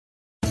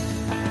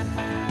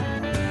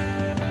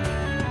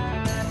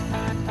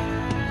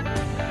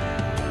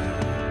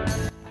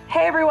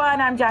Hey everyone,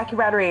 I'm Jackie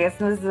Rodriguez,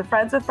 and this is the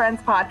Friends with Friends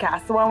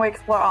podcast, the one where we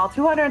explore all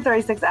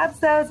 236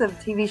 episodes of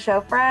the TV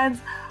show Friends,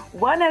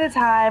 one at a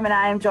time, and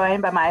I am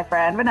joined by my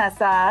friend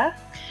Vanessa.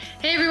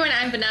 Hey everyone,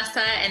 I'm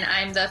Vanessa, and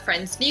I'm the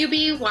Friends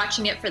newbie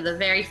watching it for the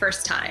very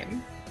first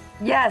time.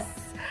 Yes,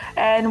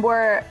 and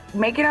we're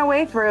making our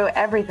way through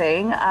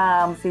everything,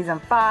 season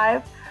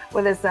 5,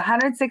 with this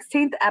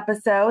 116th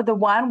episode, the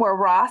one where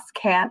Ross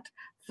can't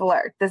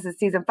flirt. This is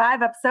season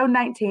 5, episode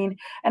 19,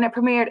 and it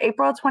premiered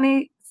April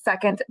 22nd,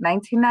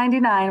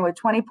 1999 with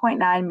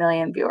 20.9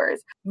 million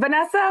viewers.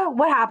 Vanessa,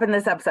 what happened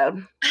this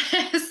episode?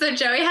 So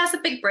Joey has a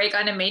big break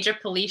on a major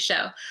police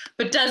show,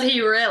 but does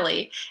he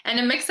really? And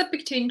a mix-up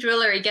between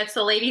jewelry gets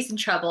the ladies in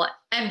trouble,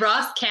 and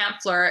Ross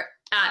can't flirt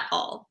at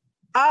all.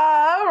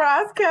 Oh,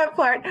 Ross can't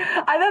flirt.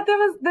 I thought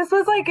this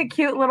was like a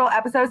cute little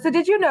episode. So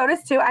did you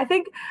notice too? I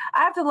think I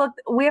have to look,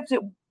 we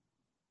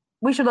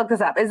should look this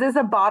up. Is this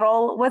a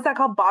bottle, what's that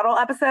called? Bottle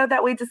episode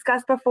that we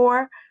discussed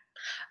before?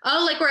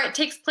 Oh, like where it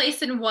takes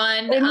place in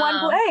one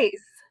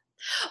place.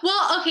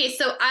 Well, okay,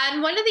 so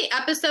on one of the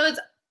episodes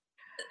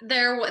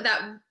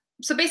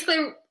so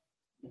basically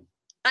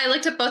I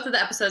looked at both of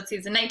the episodes,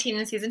 season 19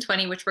 and season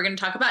 20, which we're going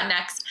to talk about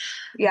next.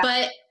 Yeah.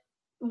 But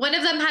one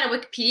of them had a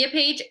Wikipedia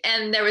page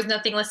and there was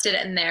nothing listed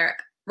in there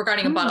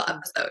regarding a bottle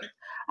episode.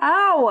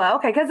 Oh,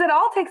 okay. Because it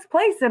all takes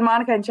place in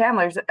Monica and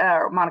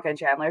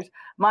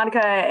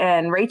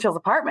Rachel's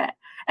apartment.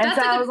 And that's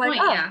so a good I was point,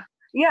 like, oh.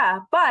 Yeah,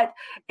 but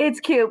it's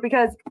cute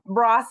because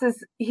Ross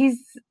he's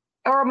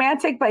a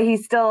romantic, but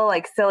he's still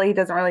like silly. He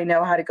doesn't really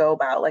know how to go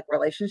about like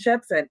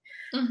relationships and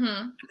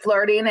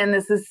flirting. And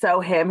this is so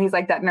him. He's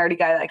like that nerdy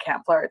guy that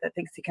can't flirt, that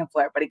thinks he can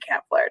flirt, but he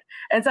can't flirt.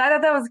 And so I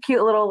thought that was a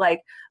cute little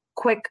like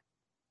quick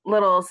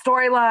little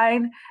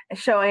storyline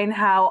showing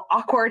how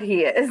awkward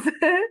he is.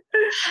 And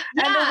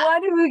the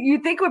one who you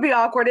think would be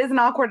awkward isn't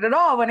awkward at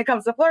all when it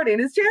comes to flirting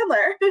is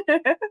Chandler.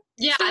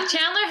 Yeah,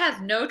 Chandler has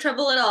no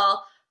trouble at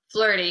all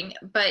flirting,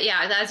 but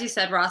yeah, as you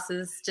said, Ross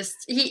is just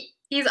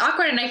he's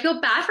awkward, and I feel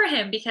bad for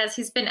him because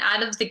he's been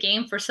out of the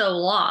game for so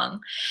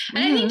long.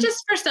 And I think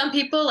just for some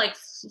people, like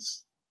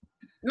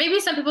maybe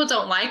some people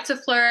don't like to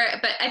flirt,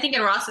 but I think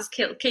in Ross's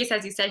case,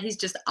 as you said, he's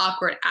just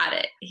awkward at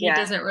it. He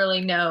doesn't really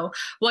know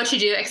what to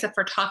do except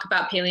for talk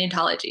about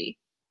paleontology.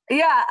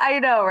 Yeah, I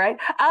know, right?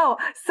 Oh,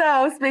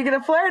 so speaking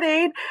of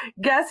flirting,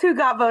 guess who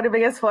got voted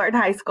biggest flirt in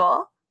high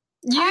school?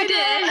 You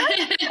did.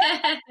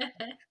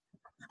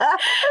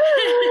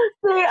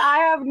 See, I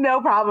have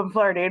no problem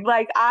flirting.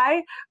 Like,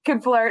 I can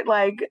flirt,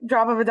 like,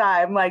 drop of a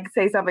dime, like,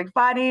 say something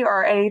funny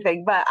or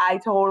anything, but I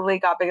totally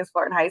got biggest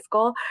flirt in high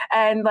school.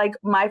 And, like,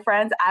 my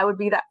friends, I would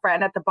be that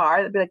friend at the bar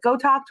that'd be like, go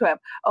talk to him.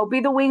 Oh, be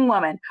the wing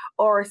woman.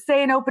 Or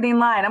say an opening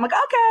line. I'm like,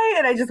 okay.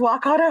 And I just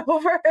walk on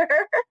over.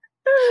 But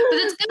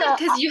it's good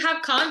because you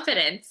have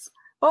confidence.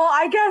 Well,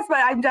 I guess, but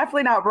I'm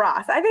definitely not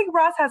Ross. I think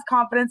Ross has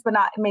confidence, but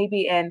not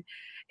maybe in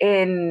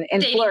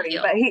flirting,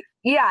 but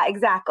yeah,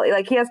 exactly.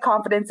 Like he has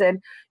confidence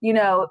in,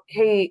 into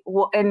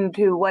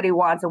what he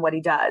wants and what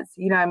he does,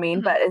 you know what I mean?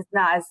 But it's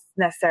not as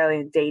necessarily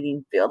in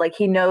dating field. Like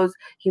he knows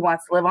he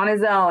wants to live on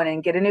his own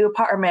and get a new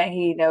apartment.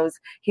 He knows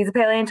he's a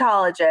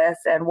paleontologist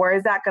and where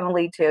is that going to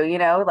lead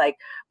to,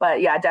 but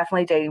yeah,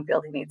 definitely dating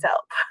field. He needs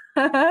help.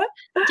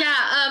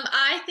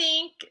 I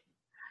think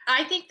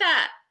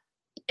that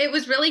it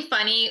was really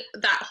funny,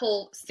 that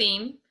whole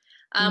scene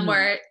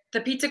where the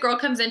pizza girl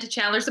comes into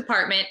Chandler's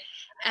apartment.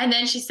 And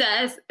then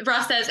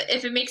Ross says,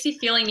 if it makes you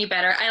feel any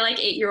better, I like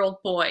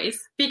 8-year-old boys.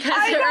 Because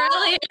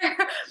earlier,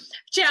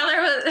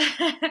 Chandler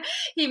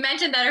he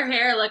mentioned that her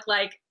hair looked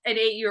like an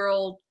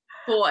 8-year-old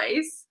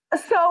boy's.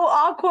 So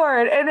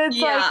awkward. And it's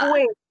like,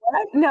 wait,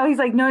 what? No, he's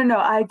like, no,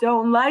 I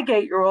don't like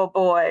 8-year-old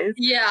boys.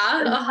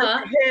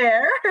 Yeah.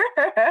 Hair.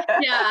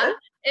 Yeah.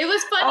 It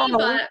was funny,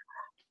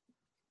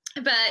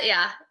 but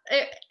yeah,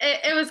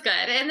 it was good.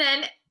 And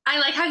then I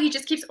like how he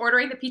just keeps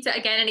ordering the pizza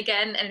again and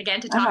again and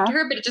again to talk to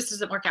her, but it just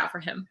doesn't work out for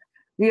him.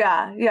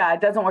 Yeah, it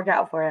doesn't work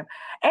out for him.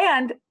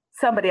 And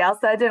somebody else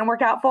that it didn't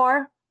work out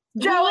for,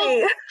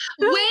 Joey.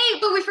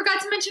 Wait, but we forgot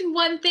to mention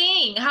one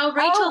thing, how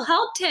Rachel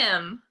helped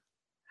him.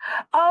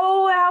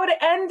 Oh, how it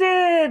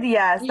ended.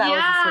 Yes, that was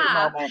a sweet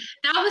moment.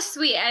 That was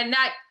sweet. And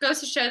that goes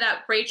to show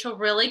that Rachel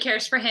really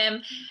cares for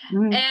him.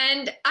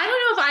 And I don't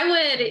know if I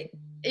would,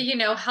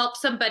 help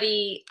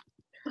somebody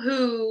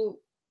who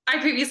I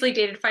previously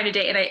dated find a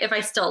date and if I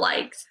still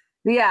liked.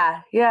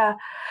 Yeah.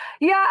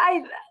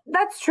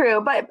 That's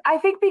true. But I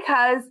think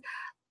because,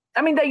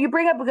 that you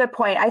bring up a good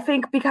point. I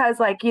think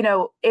because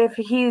if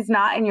he's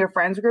not in your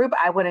friends group,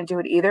 I wouldn't do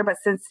it either. But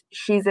since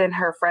she's in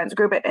her friends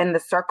group and in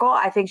the circle,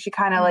 I think she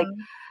kind of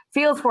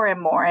feels for him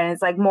more and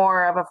is like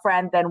more of a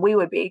friend than we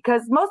would be.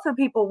 Because most of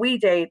the people we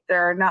date,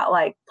 they're not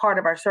like part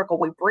of our circle.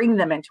 We bring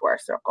them into our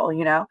circle,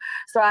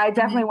 So I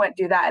definitely wouldn't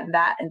do that in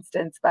that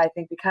instance. But I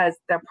think because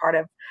they're part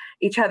of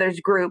each other's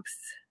groups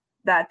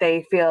that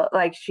they feel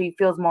like she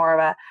feels more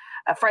of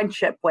a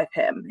friendship with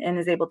him and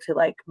is able to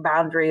like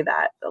boundary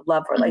that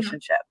love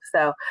relationship.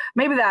 So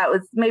maybe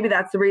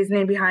that's the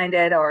reasoning behind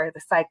it or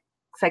the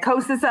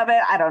psychosis of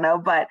it. I don't know,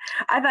 but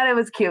I thought it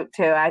was cute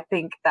too. I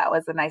think that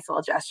was a nice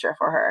little gesture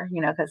for her,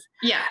 because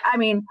I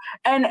mean,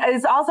 and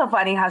it's also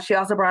funny how she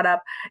also brought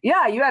up,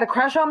 yeah, you had a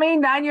crush on me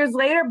 9 years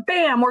later,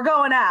 bam, we're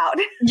going out.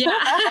 Yeah.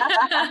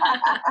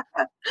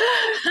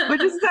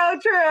 Which is so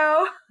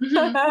true.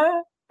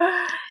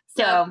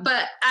 Yeah,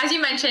 but as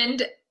you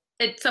mentioned,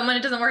 someone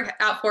it doesn't work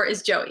out for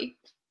is Joey.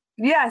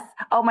 Yes.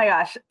 Oh my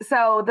gosh.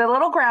 So the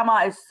little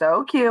grandma is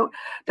so cute,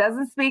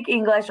 doesn't speak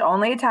English,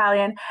 only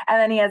Italian. And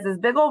then he has this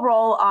big old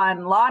role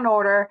on Law and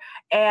Order,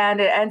 and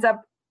it ends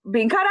up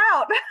being cut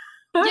out.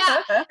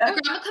 Yeah.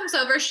 The grandma comes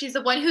over. She's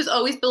the one who's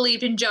always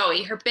believed in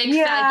Joey, her big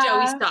fat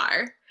Joey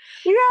star.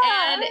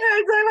 Yeah. And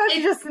it's like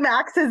she just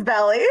smacks his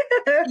belly.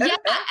 Yeah.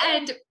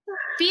 And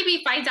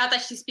Phoebe finds out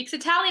that she speaks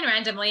Italian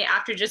randomly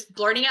after just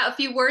blurting out a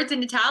few words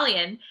in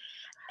Italian.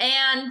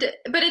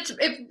 But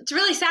it's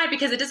really sad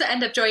because it doesn't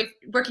end up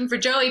working for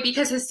Joey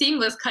because his scene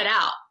was cut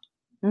out.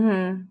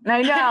 Mm-hmm.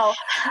 I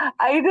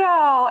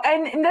know.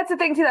 And that's the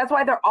thing too. That's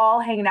why they're all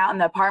hanging out in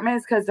the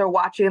apartments, because they're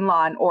watching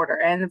Law and Order.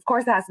 And of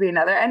course it has to be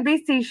another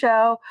NBC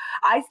show.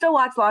 I still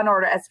watch Law and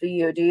Order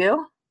SVU. Do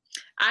you?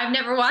 I've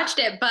never watched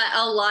it, but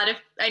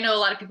I know a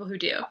lot of people who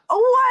do.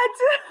 What?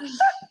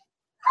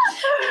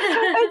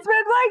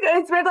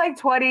 It's been like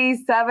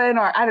 27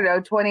 or I don't know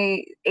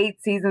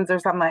 28 seasons or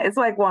something. It's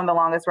like one of the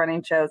longest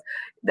running shows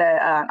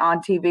that on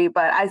TV.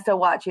 But I still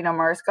watch,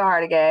 Mariska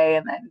Hargitay,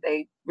 and then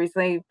they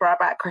recently brought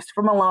back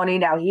Christopher Maloney.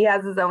 Now he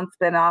has his own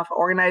spinoff,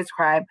 Organized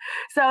Crime.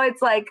 So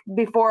it's like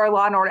before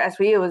Law and Order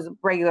SVU was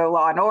regular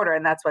Law and Order,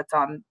 and that's what's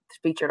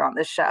featured on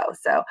this show.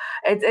 So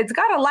it's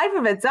got a life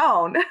of its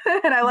own,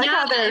 and I like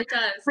how they're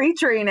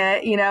featuring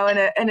it, in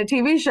a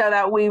TV show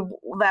that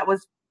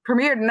was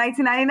premiered in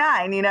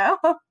 1999,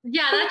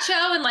 Yeah, that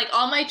show and like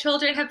All My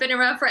Children have been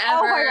around forever.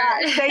 Oh my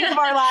God, Days of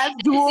Our Lives,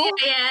 Duel.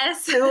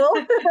 Yes. Duel.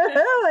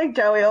 Like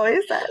Joey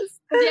always says.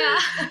 Yeah.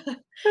 But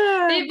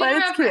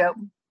it's cute.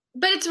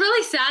 But it's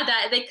really sad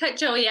that they cut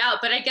Joey out,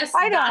 but I guess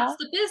that's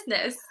the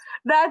business.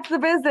 That's the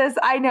business.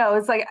 I know.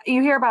 It's like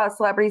you hear about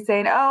celebrities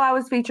saying, oh, I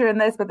was featured in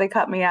this, but they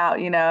cut me out,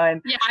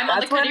 and yeah, I'm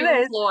on the cutting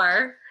room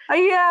floor. Oh,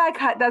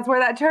 yeah, that's where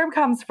that term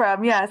comes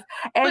from. Yes.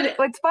 And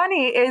what's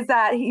funny is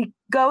that he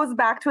goes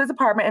back to his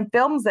apartment and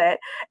films it,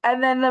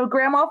 and then the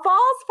grandma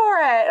falls for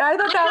it. I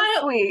thought that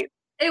was sweet.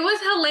 It was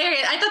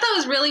hilarious. I thought that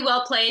was really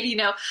well played.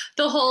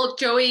 The whole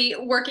Joey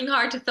working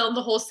hard to film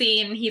the whole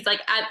scene. He's like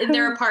in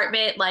their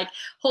apartment, like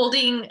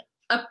holding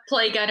a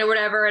play gun or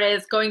whatever it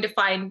is, going to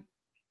find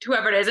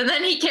whoever it is. And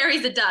then he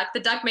carries the duck. The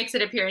duck makes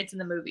an appearance in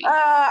the movie.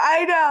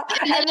 I know.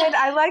 And then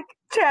I like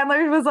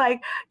Chandler was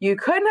like, you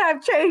couldn't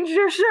have changed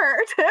your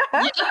shirt.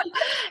 Yeah,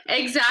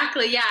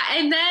 exactly. Yeah.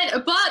 And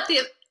then, but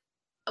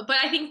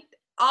I think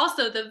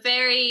also the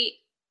very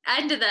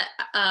end of the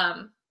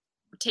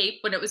tape,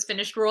 when it was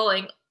finished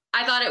rolling,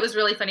 I thought it was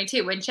really funny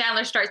too, when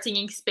Chandler starts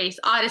singing Space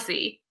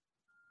Odyssey.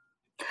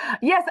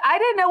 Yes. I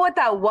didn't know what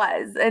that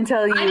was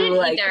until you I didn't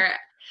either.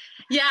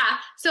 Yeah,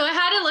 so I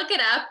had to look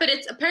it up, but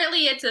it's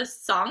a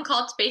song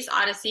called Space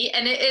Odyssey,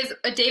 and it is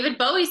a David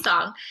Bowie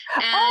song.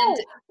 And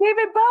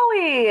David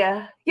Bowie.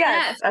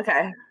 Yes.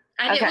 Okay.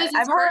 And okay.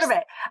 I've heard of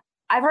it.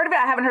 I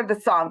haven't heard the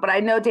song, but I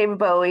know David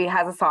Bowie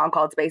has a song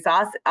called Space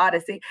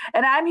Odyssey.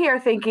 And I'm here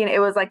thinking it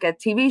was like a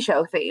TV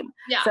show theme.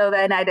 Yeah. So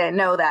then I didn't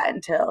know that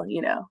until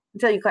you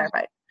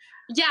clarified.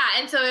 Yeah,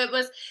 and so it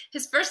was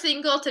his first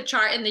single to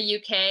chart in the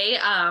UK.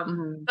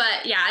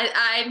 But yeah,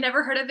 I've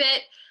never heard of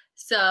it.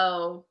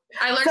 So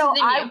I learned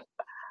something new.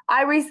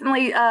 I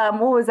recently,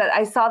 what was that?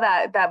 I saw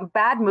that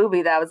bad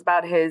movie that was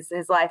about his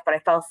life, but I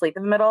fell asleep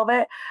in the middle of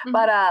it. Mm-hmm.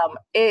 But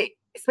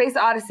Space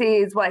Odyssey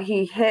is what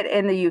he hit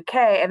in the UK,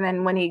 and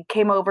then when he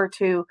came over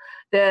to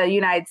the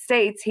United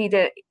States, he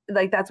did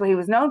that's what he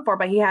was known for,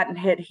 but he hadn't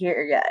hit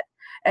here yet.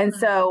 And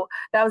so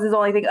that was his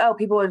only thing. Oh,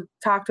 people would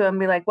talk to him and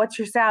be like, "What's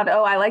your sound?"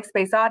 Oh, I like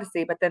Space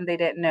Odyssey, but then they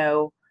didn't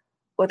know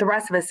what the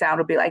rest of his sound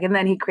would be like. And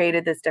then he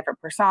created this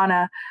different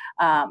persona.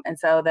 And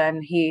so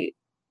then he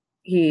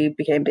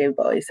became David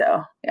Bowie.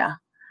 So yeah.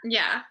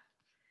 Yeah.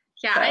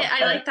 Yeah. So,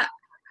 I like that.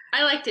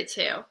 I liked it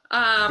too.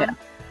 Yeah.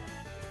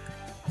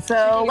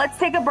 So let's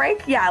take a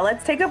break. Yeah,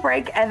 let's take a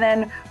break. And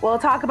then we'll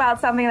talk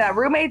about something that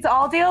roommates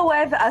all deal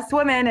with, us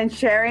women, and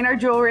sharing our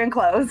jewelry and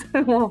clothes.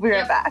 We'll be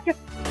right back.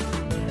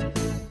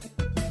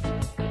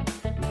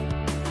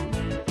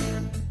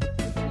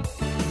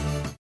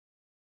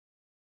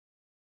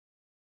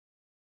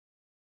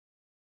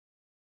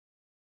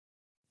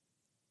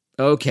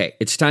 Okay,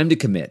 it's time to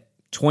commit.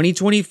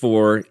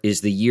 2024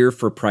 is the year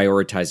for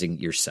prioritizing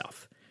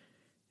yourself.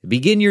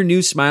 Begin your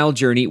new smile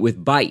journey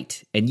with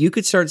Byte, and you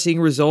could start seeing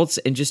results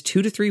in just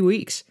 2 to 3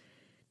 weeks.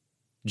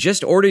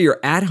 Just order your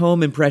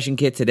at-home impression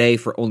kit today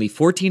for only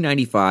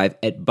 $14.95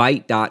 at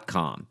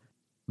Byte.com.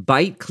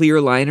 Byte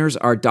clear liners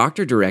are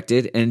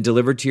doctor-directed and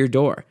delivered to your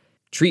door.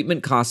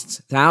 Treatment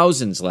costs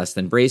thousands less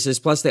than braces,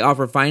 plus they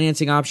offer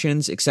financing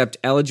options, accept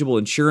eligible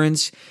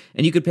insurance,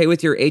 and you could pay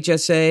with your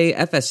HSA,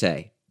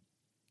 FSA.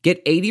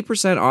 Get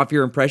 80% off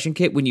your impression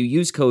kit when you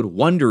use code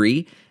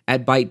WONDERY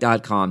at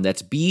Byte.com.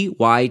 That's BYTE.com.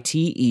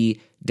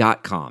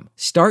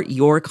 Start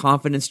your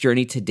confidence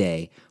journey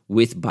today.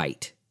 with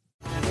Byte.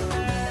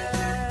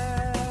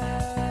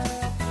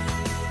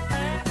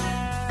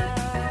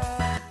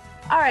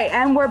 All right,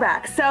 and we're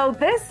back. So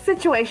this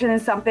situation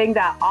is something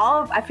that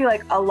I feel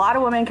like a lot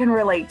of women can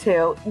relate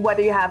to,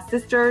 whether you have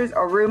sisters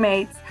or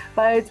roommates,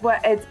 but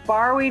it's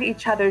borrowing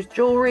each other's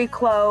jewelry,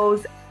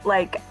 clothes.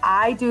 Like,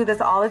 I do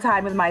this all the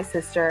time with my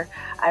sister.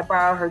 I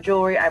borrow her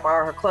jewelry, I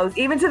borrow her clothes.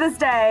 Even to this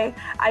day,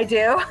 I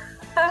do.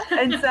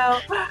 And so,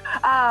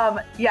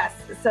 yes.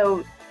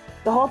 So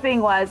the whole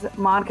thing was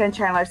Monica and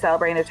Chandler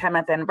celebrating their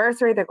 10th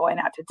anniversary. They're going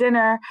out to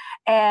dinner,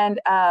 and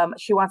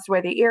she wants to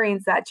wear the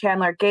earrings that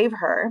Chandler gave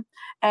her.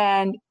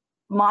 And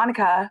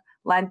Monica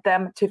lent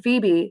them to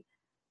Phoebe,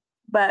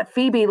 but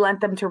Phoebe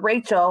lent them to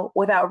Rachel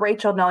without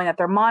Rachel knowing that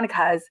they're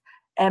Monica's.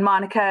 And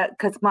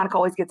because Monica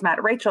always gets mad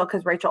at Rachel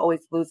because Rachel always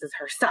loses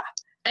her stuff.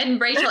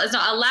 And Rachel is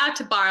not allowed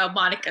to borrow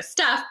Monica's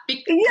stuff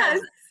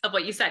because of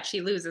what you said.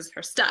 She loses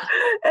her stuff.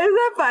 Isn't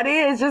that funny?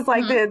 It's just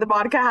like the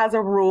Monica has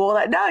a rule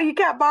that, no, you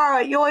can't borrow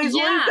it. You always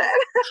lose it.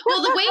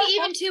 Well, the way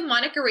even too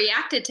Monica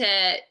reacted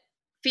to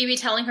Phoebe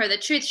telling her the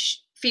truth,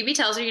 Phoebe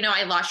tells her,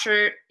 I lost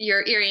your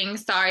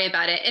earrings. Sorry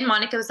about it. And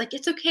Monica was like,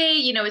 it's okay.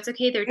 It's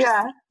okay. They're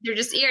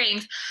just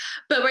earrings.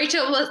 But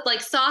Rachel was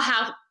like, saw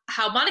how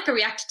Monica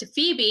reacted to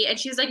Phoebe, and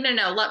she was like,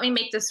 no, let me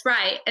make this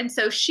right. And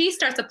so she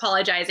starts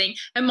apologizing,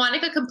 and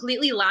Monica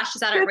completely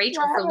lashes out at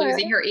Rachel for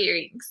losing her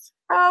earrings.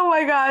 Oh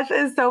my gosh,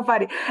 it's so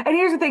funny. And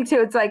here's the thing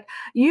too, it's like,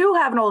 you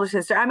have an older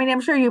sister. I mean,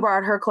 I'm sure you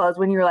borrowed her clothes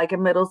when you were like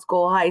in middle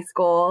school, high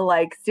school,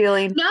 like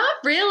stealing. Not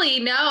really,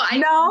 no.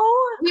 No?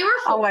 We were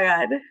oh my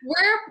God.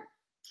 We're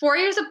 4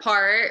 years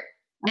apart,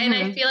 and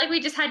I feel like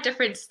we just had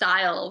different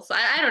styles.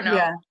 I don't know.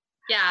 Yeah.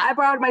 I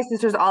borrowed my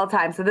sisters all the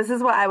time. So this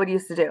is what I would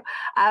used to do.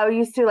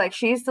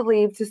 She used to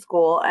leave to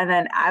school, and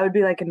then I would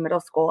be like in middle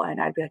school,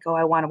 and I'd be like, oh,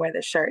 I want to wear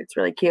this shirt. It's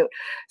really cute.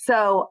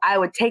 So I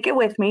would take it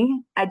with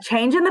me. I'd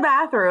change in the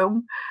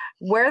bathroom,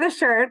 wear the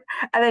shirt,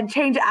 and then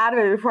change out of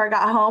it before I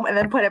got home, and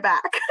then put it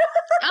back.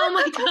 Oh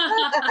my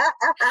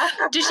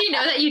God. Does she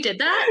know that you did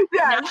that?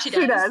 Yeah, she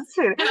does.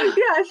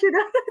 Yeah, she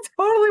does.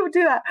 Totally would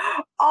do that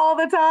all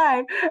the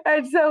time.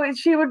 And so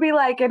she would be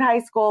like in high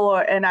school,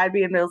 and I'd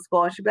be in middle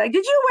school, and she'd be like,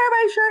 did you wear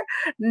my shirt?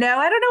 No,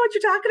 I don't know what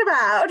you're talking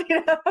about.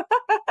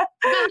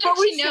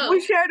 But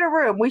we shared a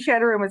room. We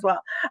shared a room as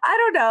well. I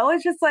don't know.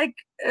 It's just like,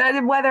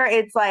 whether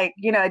it's like,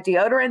 a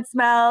deodorant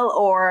smell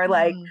or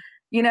like,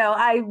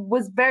 I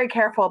was very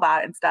careful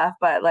about it and stuff,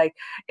 but like,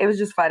 it was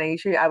just funny.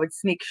 I would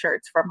sneak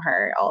shirts from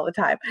her all the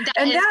time.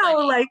 And now,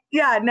 funny.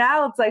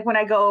 Now it's like when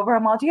I go over,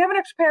 I'm all, do you have an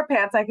extra pair of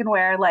pants I can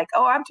wear? Like,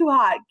 oh, I'm too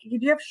hot. Do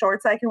you have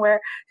shorts I can wear?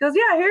 She goes,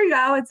 yeah, here you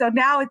go. And so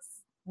now it's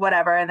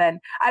whatever. And then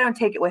I don't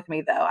take it with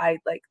me though. I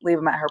like leave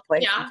them at her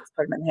place and just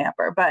put them in the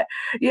hamper. But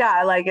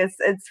yeah, like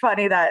it's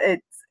funny that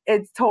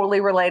it's totally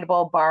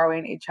relatable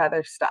borrowing each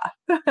other's stuff.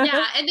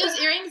 Yeah. And those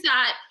earrings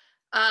that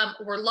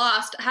were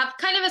lost have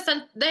kind of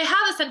they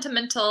have a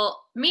sentimental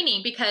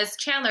meaning because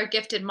Chandler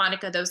gifted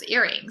Monica those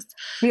earrings.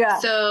 Yeah.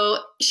 So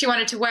she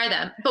wanted to wear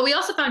them. But we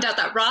also found out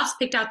that Ross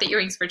picked out the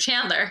earrings for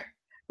Chandler.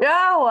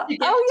 Oh, to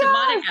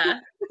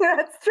Monica.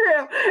 That's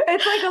true.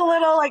 It's like a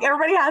little, like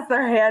everybody has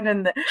their hand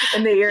in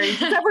the earrings,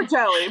 except for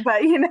Joey,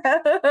 but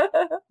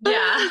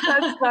Yeah.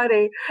 That's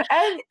funny.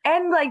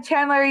 And like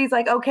Chandler, he's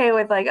like, okay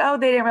with like, oh,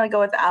 they didn't really go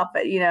with the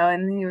outfit,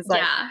 and he was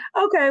like,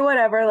 okay,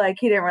 whatever. Like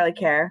he didn't really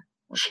care.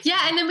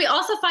 Yeah. And then we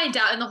also find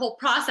out in the whole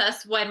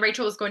process when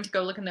Rachel was going to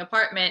go look in the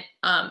apartment,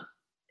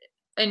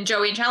 in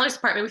Joey and Chandler's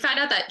apartment, we found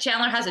out that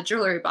Chandler has a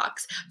jewelry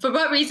box. For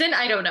what reason?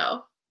 I don't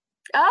know.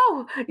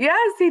 Oh,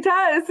 yes, he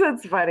does.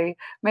 That's funny.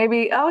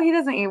 Maybe, he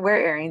doesn't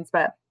wear earrings,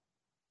 but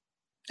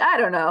I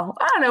don't know.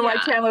 I don't know why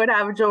Chandler would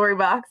have a jewelry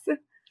box.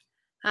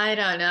 I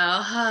don't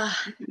know.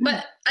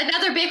 But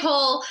another big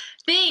whole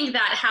thing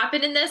that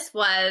happened in this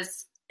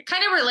was, it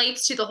kind of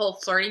relates to the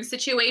whole flirting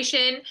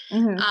situation,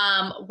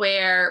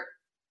 where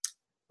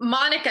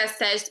Monica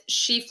says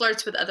she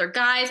flirts with other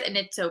guys and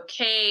it's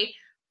okay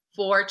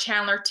for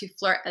Chandler to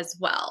flirt as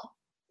well.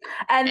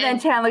 And then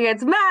Chandler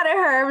gets mad at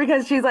her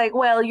because she's like,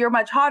 well, you're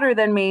much hotter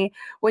than me.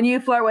 When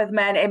you flirt with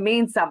men, it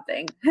means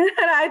something. And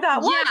I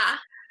thought, what? Yeah.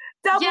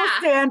 Double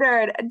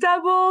standard.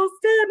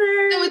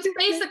 So it's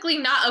basically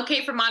not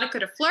okay for Monica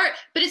to flirt,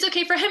 but it's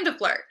okay for him to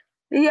flirt.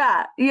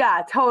 Yeah,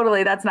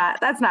 totally. That's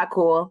not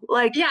cool.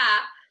 Like,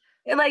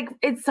 like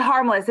it's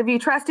harmless. If you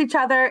trust each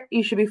other,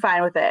 you should be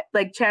fine with it.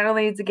 Like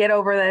Chandler needs to get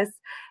over this.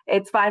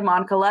 It's fine.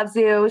 Monica loves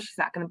you. She's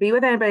not going to be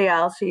with anybody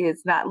else. She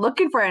is not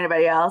looking for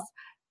anybody else.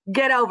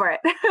 Get over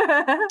it.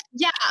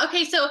 Yeah.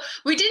 Okay. So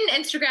we did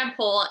an Instagram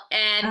poll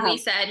and we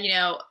said,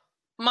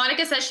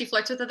 Monica says she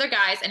flirts with other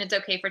guys and it's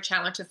okay for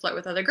Chandler to flirt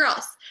with other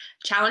girls.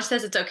 Chandler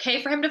says it's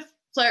okay for him to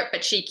flirt,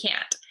 but she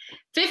can't.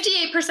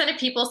 58% of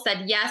people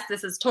said, yes,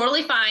 this is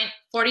totally fine.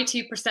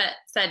 42%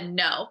 said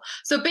no.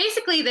 So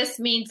basically this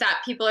means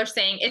that people are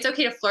saying it's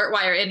okay to flirt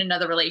while you're in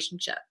another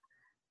relationship.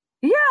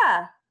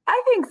 Yeah.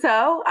 I think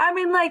so. I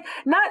mean, like,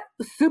 not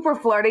super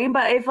flirting,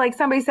 but if like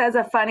somebody says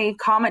a funny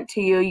comment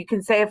to you, you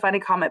can say a funny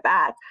comment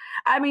back.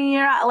 I mean,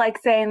 you're not like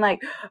saying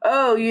like,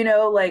 oh,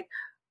 like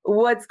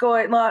what's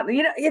going on?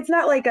 It's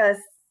not like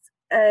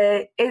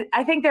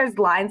I think there's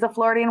lines of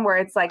flirting where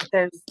it's like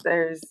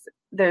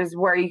there's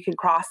where you can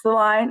cross the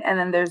line, and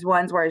then there's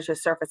ones where it's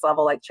just surface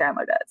level, like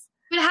Chandler does.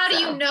 But how do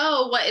you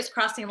know what is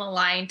crossing the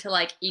line to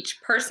like each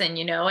person,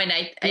 you know? And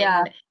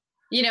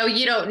you know,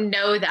 you don't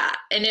know that.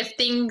 And if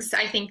things,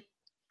 I think,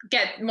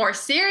 get more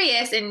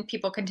serious and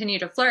people continue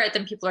to flirt,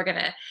 then people are going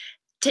to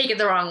take it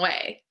the wrong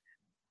way.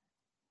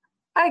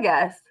 I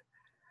guess.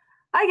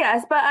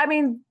 But I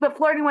mean, but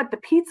flirting with the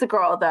pizza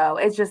girl, though,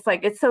 is just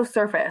like, it's so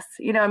surface.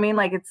 You know what I mean?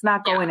 Like, it's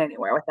not going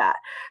anywhere with that.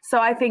 So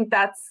I think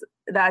that's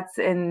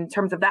in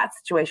terms of that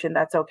situation,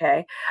 that's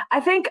okay. I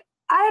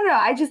don't know.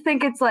 I just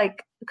think it's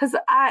like, because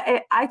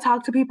I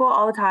talk to people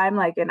all the time,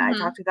 like, and I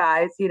talk to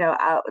guys, you know,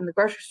 out in the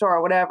grocery store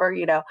or whatever,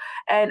 you know,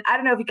 and I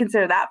don't know if you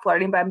consider that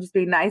flirting, but I'm just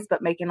being nice,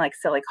 but making like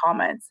silly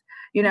comments,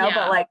 you know,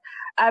 but like,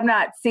 I'm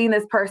not seeing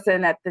this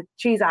person at the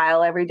cheese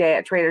aisle every day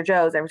at Trader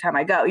Joe's every time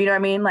I go, you know what I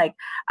mean? Like,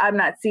 I'm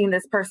not seeing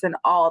this person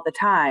all the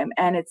time,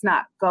 and it's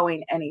not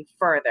going any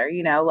further,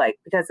 you know, like,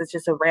 because it's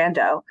just a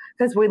rando,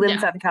 because we live in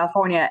Southern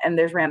California and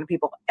there's random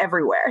people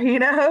everywhere, you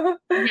know?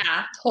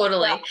 Yeah,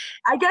 totally. So,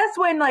 I guess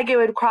when like it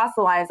would cross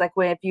the line is like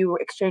when if you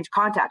exchange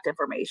contact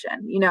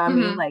information, you know what I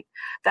mean? Like,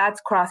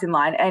 that's crossing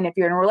line. And if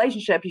you're in a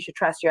relationship, you should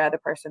trust your other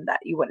person that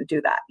you wouldn't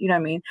do that. You know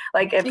what I mean?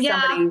 Like if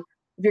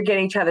you're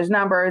getting each other's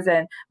numbers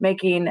and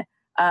making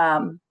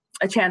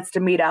a chance to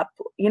meet up,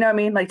 you know what I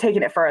mean? Like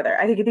taking it further.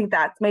 I think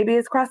that's maybe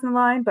is crossing the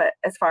line, but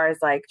as far as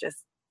like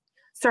just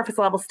surface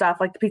level stuff,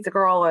 like the pizza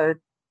girl or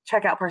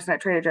checkout person at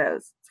Trader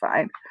Joe's, it's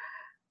fine.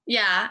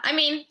 Yeah. I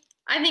mean,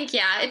 I think,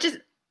 it just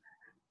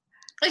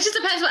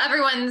depends what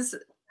everyone's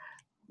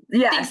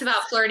thinks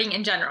about flirting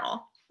in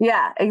general.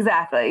 Yeah,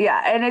 exactly.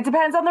 Yeah. And it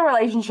depends on the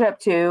relationship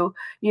too,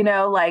 you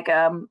know, like,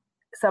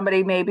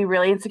 somebody may be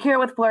really insecure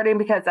with flirting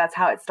because that's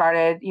how it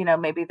started, you know,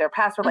 maybe their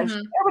past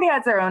relationship. Everybody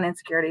has their own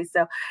insecurities.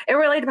 So it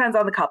really depends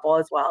on the couple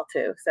as well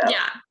too. So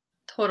yeah,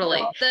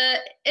 totally. The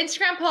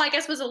Instagram poll, I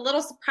guess, was a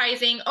little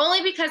surprising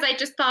only because I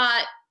just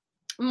thought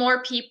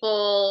more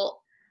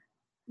people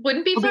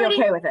wouldn't be flirting.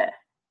 Be okay with it.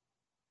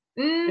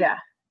 Yeah.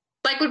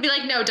 Like would be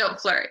like, no, don't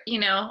flirt, you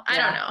know? I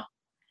don't know.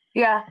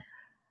 Yeah.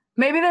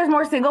 Maybe there's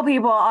more single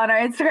people on our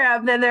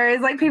Instagram than there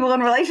is like people in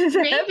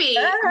relationships. Maybe.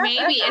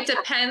 It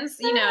depends,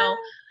 you know,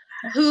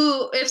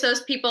 if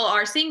those people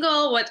are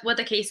single, what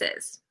the case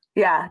is.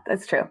 Yeah,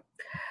 that's true.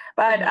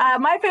 But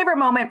my favorite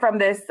moment from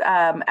this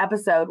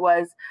episode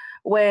was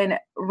when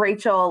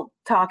Rachel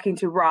talking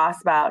to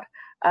Ross about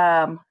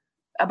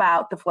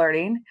the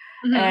flirting,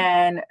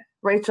 and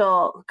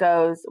Rachel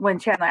goes, when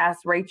Chandler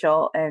asks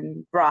Rachel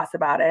and Ross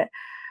about it,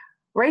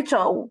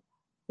 Rachel,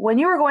 when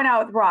you were going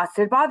out with Ross,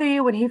 did it bother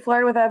you when he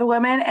flirted with other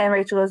women? And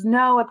Rachel goes,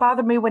 no, it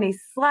bothered me when he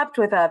slept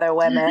with other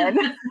women.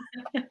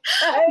 That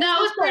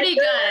was pretty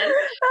good.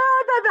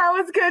 I thought that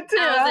was good too.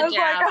 I was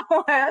like,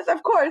 oh my gosh,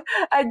 of course.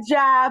 A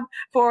jab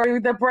for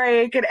the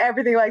break and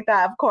everything like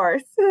that, of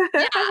course.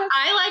 Yeah,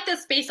 I like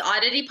the space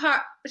oddity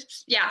part.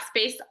 Yeah,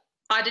 space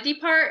oddity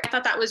part. I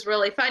thought that was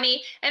really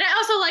funny. And I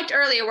also liked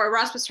earlier where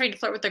Ross was trying to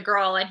flirt with a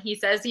girl and he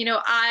says, you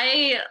know,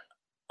 I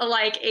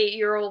like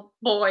 8-year-old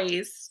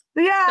boys.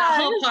 Yeah, that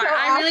whole part. So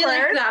I really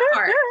liked that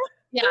part.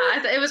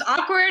 Yeah, it was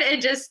awkward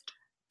and just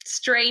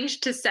strange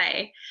to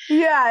say.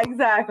 Yeah,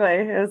 exactly.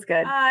 It was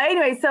good.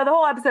 Anyway, so the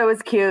whole episode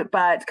was cute,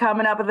 but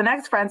coming up with the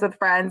next Friends with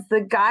Friends, the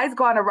guys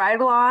go on a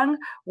ride along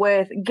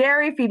with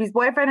Gary, Phoebe's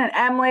boyfriend, and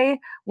Emily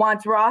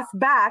wants Ross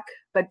back,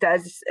 but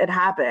does it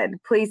happen?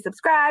 Please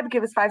subscribe,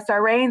 give us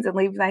 5-star ratings, and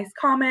leave nice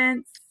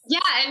comments. Yeah,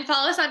 and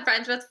follow us on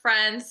Friends with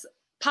Friends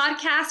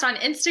podcast on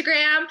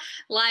Instagram,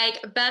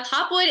 like Beth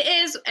Hopwood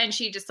is, and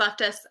she just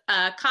left us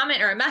a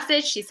comment or a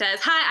message. She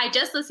says, hi, I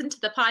just listened to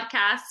the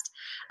podcast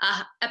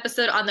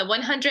episode on the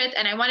 100th,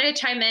 and I wanted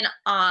to chime in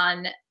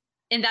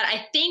that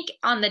I think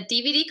on the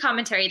DVD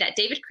commentary that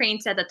David Crane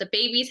said that the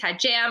babies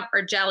had jam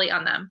or jelly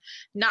on them,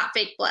 not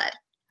fake blood.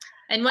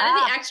 And one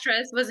of the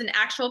extras was an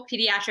actual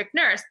pediatric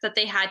nurse that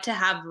they had to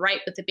have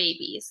right with the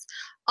babies.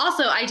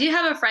 Also, I do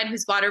have a friend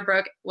whose water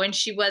broke when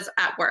she was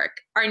at work.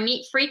 Our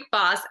neat freak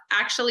boss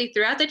actually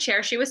threw out the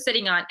chair she was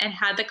sitting on and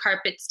had the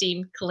carpet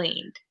steam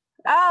cleaned.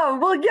 Oh,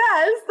 well,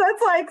 yes,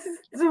 that's like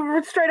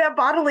straight up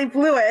bodily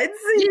fluids.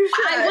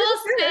 I will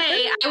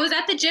say, I was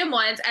at the gym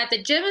once, at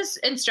the gym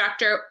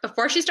instructor,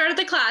 before she started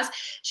the class,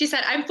 she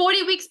said, I'm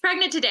 40 weeks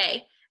pregnant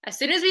today. As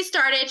soon as we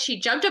started, she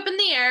jumped up in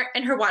the air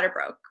and her water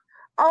broke.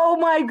 Oh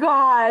my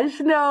gosh,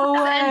 no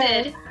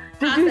way.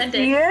 Did you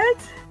see it?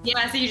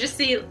 Yeah, so you just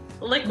see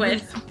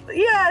liquid.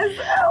 Yes.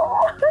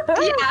 Oh.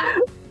 Yeah.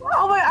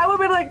 Oh my, I would have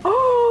been like,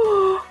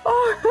 oh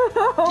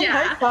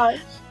my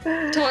gosh.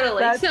 Totally.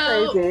 That's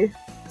crazy.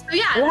 So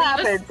yeah. It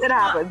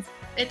happens.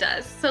 It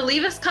does. So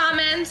leave us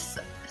comments,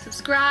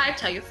 subscribe,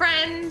 tell your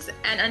friends,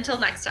 and until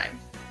next time.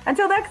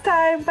 Until next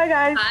time. Bye,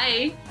 guys.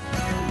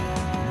 Bye.